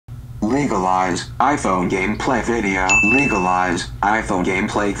Legalize iPhone gameplay video. Legalize iPhone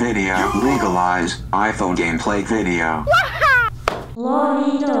gameplay video. Legalize iPhone gameplay video.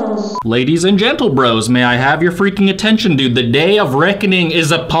 Lonniedos. Ladies and gentle bros, may I have your freaking attention, dude? The day of reckoning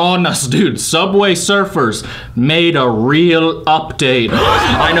is upon us, dude. Subway Surfers made a real update.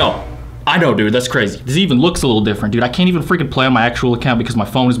 I know, dude, that's crazy. This even looks a little different, dude. I can't even freaking play on my actual account because my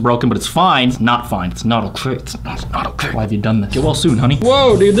phone is broken, but it's fine. It's not fine. It's not okay. It's not okay. Why have you done this? Get well soon, honey.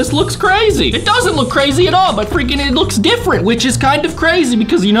 Whoa, dude, this looks crazy. It doesn't look crazy at all, but freaking it looks different, which is kind of crazy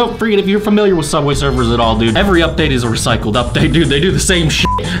because, you know, freaking if you're familiar with Subway Surfers at all, dude, every update is a recycled update, dude. They do the same shit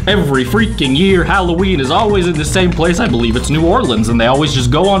every freaking year. Halloween is always in the same place. I believe it's New Orleans, and they always just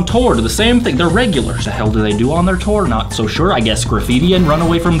go on tour to the same thing. They're regulars. What the hell do they do on their tour? Not so sure. I guess graffiti and run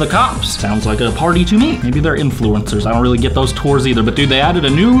away from the cops. Sounds like a party to me. Maybe they're influencers. I don't really get those tours either, but dude, they added a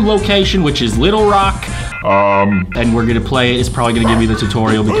new location, which is Little Rock. And we're gonna play it. It's probably gonna give me the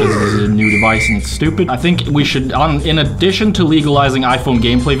tutorial because this is a new device and it's stupid. I think we should, in addition to legalizing iPhone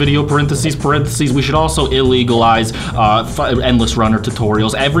gameplay video, parentheses, we should also illegalize endless runner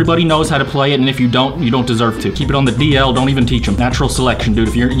tutorials. Everybody knows how to play it, and if you don't, you don't deserve to. Keep it on the DL, don't even teach them. Natural selection, dude.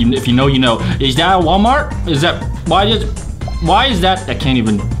 If you know, you know. Is that a Walmart? Is that, why is that, I can't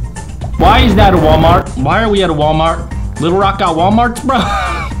even. Why is that a Walmart? Why are we at a Walmart? Little Rock got Walmarts, bro?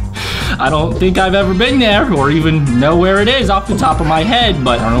 I don't think I've ever been there or even know where it is off the top of my head,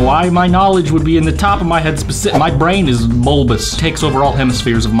 but I don't know why my knowledge would be in the top of my head specific. My brain is bulbous, takes over all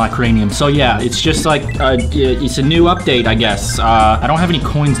hemispheres of my cranium. So yeah, it's just like, it's a new update, I guess. I don't have any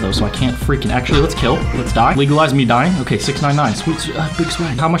coins though, so I can't freaking, actually, let's kill, let's die. Legalize me dying? Okay, 699, sweet, big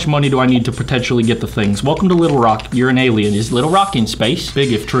swag. How much money do I need to potentially get the things? Welcome to Little Rock, you're an alien. Is Little Rock in space?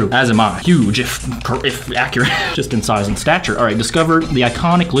 Big if true, as am I. Huge if accurate, just in size and stature. All right, discover the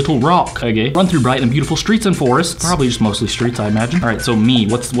iconic Little Rock. Okay, run through bright and beautiful streets and forests. Probably just mostly streets, I imagine. All right, so me,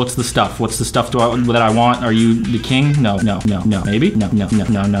 what's the stuff? What's the stuff that I want? Are you the king? No, maybe? No.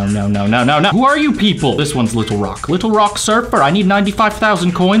 Who are you people? This one's Little Rock. Little Rock Surfer, I need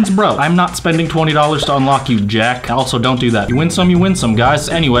 95,000 coins, bro. I'm not spending $20 to unlock you, Jack. Also, don't do that. You win some, guys.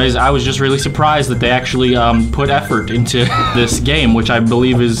 Anyways, I was just really surprised that they actually put effort into this game, which I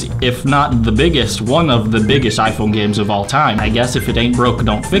believe is, if not the biggest, one of the biggest iPhone games of all time. I guess if it ain't broke,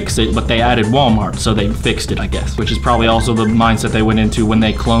 don't fix it, but they added Walmart, so they fixed it, I guess. Which is probably also the mindset they went into when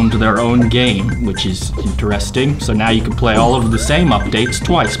they cloned their own game, which is interesting. So now you can play all of the same updates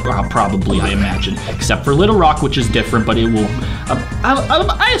twice, probably, I imagine. Except for Little Rock, which is different, but it will,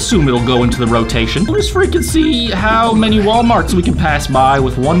 I assume it'll go into the rotation. We'll just freaking see how many Walmarts we can pass by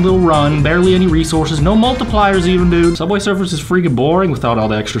with one little run, barely any resources, no multipliers even, dude. Subway Surfers is freaking boring without all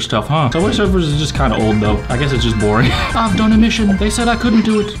the extra stuff, huh? Subway Surfers is just kind of old, though. I guess it's just boring. I've done a mission. They said I couldn't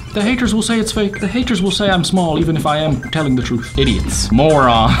do it. The haters will say it's fake. The haters will say I'm small, even if I am telling the truth. Idiots.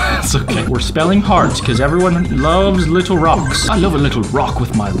 Morons. Okay, we're spelling hearts because everyone loves little rocks. I love a little rock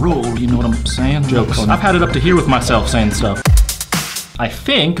with my roll, you know what I'm saying? Jokes. I've had it up to here with myself saying stuff. I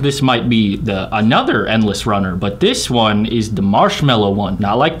think this might be another endless runner, but this one is the marshmallow one.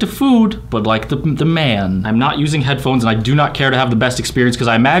 Not like the food, but like the man. I'm not using headphones and I do not care to have the best experience because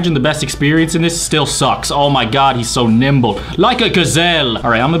I imagine the best experience in this still sucks. Oh my God, he's so nimble. Like a gazelle. All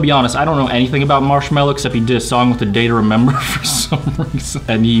right, I'm gonna be honest. I don't know anything about Marshmallow except he did a song with a day to remember for some reason.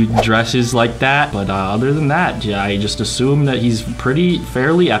 And he dresses like that. But other than that, yeah, I just assume that he's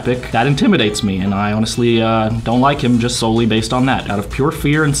fairly epic. That intimidates me. And I honestly don't like him just solely based on that. Out of pure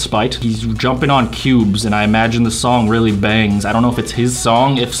fear and spite. He's jumping on cubes, and I imagine the song really bangs. I don't know if it's his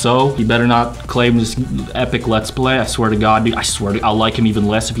song. If so, he better not claim this epic Let's Play. I swear to God, dude. I swear to, I'll like him even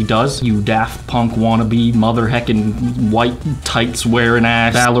less if he does. You Daft Punk wannabe, mother heckin' white tights wearing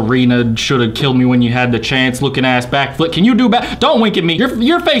ass ballerina, shoulda killed me when you had the chance looking ass backflip. Can you do back? Don't wink at me.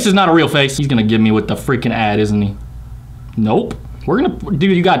 Your face is not a real face. He's gonna give me with the freaking ad, isn't he? Nope. We're gonna,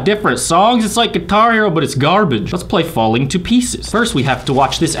 dude, you got different songs. It's like Guitar Hero, but it's garbage. Let's play Falling to Pieces. First, we have to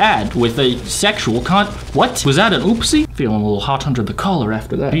watch this ad with a sexual what? Was that an oopsie? Feeling a little hot under the collar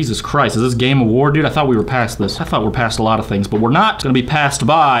after that. Jesus Christ, is this game a war, dude? I thought we were past this. I thought we're past a lot of things, but we're not. It's gonna be passed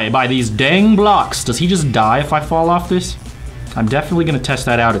by these dang blocks. Does he just die if I fall off this? I'm definitely gonna test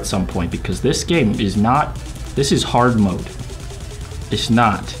that out at some point because this game is not, this is hard mode. It's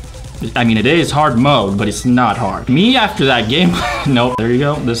not. I mean, it is hard mode, but it's not hard. Me after that game, nope. There you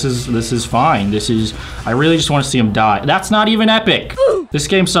go. This is fine. I really just want to see him die. That's not even epic. This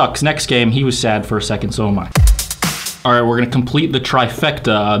game sucks. Next game, he was sad for a second, so am I. All right, we're gonna complete the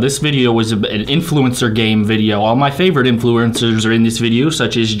trifecta. This video was an influencer game video. All my favorite influencers are in this video,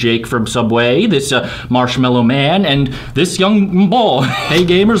 such as Jake from Subway, this Marshmallow Man, and this young boy. Hey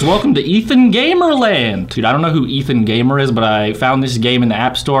gamers, welcome to Ethan Gamerland. Dude, I don't know who Ethan Gamer is, but I found this game in the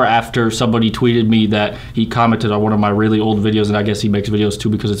App Store after somebody tweeted me that he commented on one of my really old videos, and I guess he makes videos too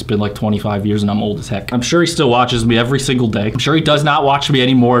because it's been like 25 years and I'm old as heck. I'm sure he still watches me every single day. I'm sure he does not watch me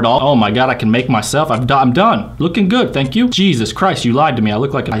anymore at all. Oh my god, I can make myself. I'm done. Looking good, thank you. Jesus Christ, you lied to me. I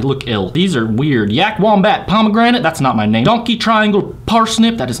look ill. These are weird. Yak Wombat Pomegranate, that's not my name. Donkey Triangle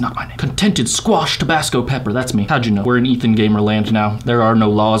Parsnip, that is not my name. Contented Squash Tabasco Pepper, that's me. How'd you know? We're in Ethan Gamerland now. There are no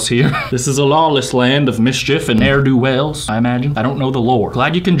laws here. This is a lawless land of mischief and ne'er-do-wells, I imagine. I don't know the lore.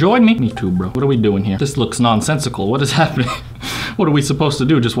 Glad you can join me. Me too, bro. What are we doing here? This looks nonsensical. What is happening? What are we supposed to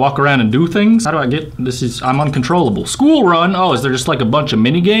do? Just walk around and do things? How do I get, I'm uncontrollable. School run? Oh, is there just like a bunch of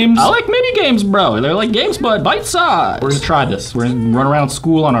mini games? I like mini games, bro. They're like games, but bite size. We're gonna try this. We're gonna run around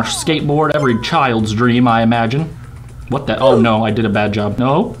school on our skateboard. Every child's dream, I imagine. What the, oh no, I did a bad job.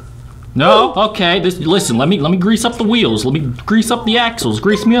 No, okay, listen, let me grease up the wheels. Let me grease up the axles.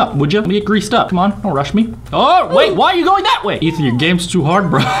 Grease me up, would you? Let me get greased up. Come on, don't rush me. Oh, wait, why are you going that way? Ethan, your game's too hard,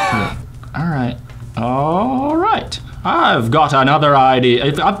 bro. All right. I've got another idea.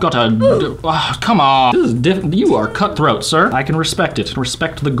 I've got a, come on. This is different. You are cutthroat, sir. I can respect it.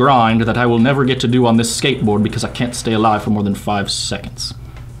 Respect the grind that I will never get to do on this skateboard because I can't stay alive for more than 5 seconds.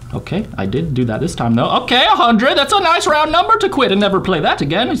 Okay, I did do that this time though. Okay, 100, that's a nice round number to quit and never play that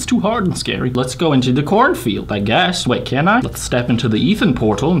again. It's too hard and scary. Let's go into the cornfield, I guess. Wait, can I? Let's step into the Ethan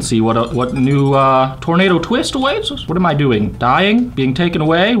portal and see what new tornado twist awaits us. What am I doing? Dying? Being taken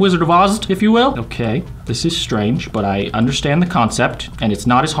away? Wizard of Oz, if you will? Okay, this is strange, but I understand the concept and it's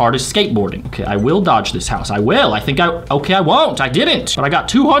not as hard as skateboarding. Okay, I will dodge this house. I will. Okay, I won't. I didn't. But I got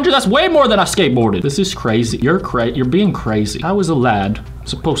 200. That's way more than I skateboarded. This is crazy. You're being crazy. How is a lad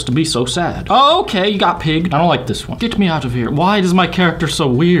supposed to be so sad? Oh, okay, you got pig. I don't like this one. Get me out of here. Why is my character so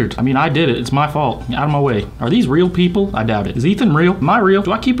weird? I mean, I did it. It's my fault. Out of my way. Are these real people? I doubt it. Is Ethan real? Am I real?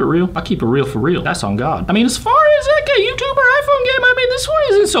 Do I keep it real? I keep it real for real. That's on God. I mean, as far as like a YouTuber iPhone game, I mean, this one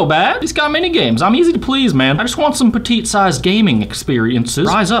isn't so bad. It's got mini games. I'm easy to please, man. I just want some petite-sized gaming experiences.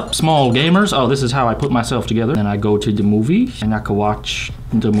 Rise up, small gamers. Oh, this is how I put myself together. Then I go to the movie, and I can watch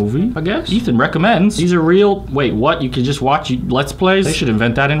the movie, I guess. Ethan recommends. These are real. Wait, what? You can just watch Let's Plays? They should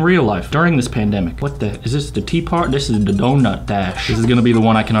invent that in real life during this pandemic. What the? Is this the tea part? This is the donut dash. This is gonna be the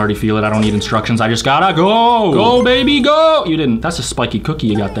one I can already feel it. I don't need instructions. I just gotta go. Go, baby, go. You didn't. That's a spiky cookie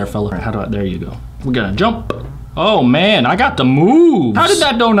you got there, fella. All right, how do I? There you go. We're gonna jump. Oh man, I got the moves. How did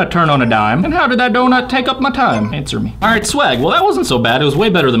that donut turn on a dime? And how did that donut take up my time? Answer me. All right, swag. Well, that wasn't so bad. It was way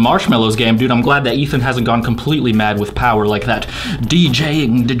better than Marshmallow's game, dude. I'm glad that Ethan hasn't gone completely mad with power like that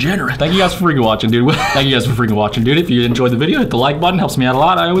DJing degenerate. Thank you guys for freaking watching, dude. Thank you guys for freaking watching, dude. If you enjoyed the video, hit the like button. Helps me out a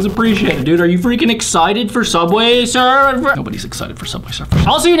lot. I always appreciate it, dude. Are you freaking excited for Subway Surfer? Nobody's excited for Subway Surfer.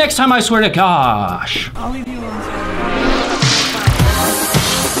 I'll see you next time, I swear to gosh. I'll leave you alone.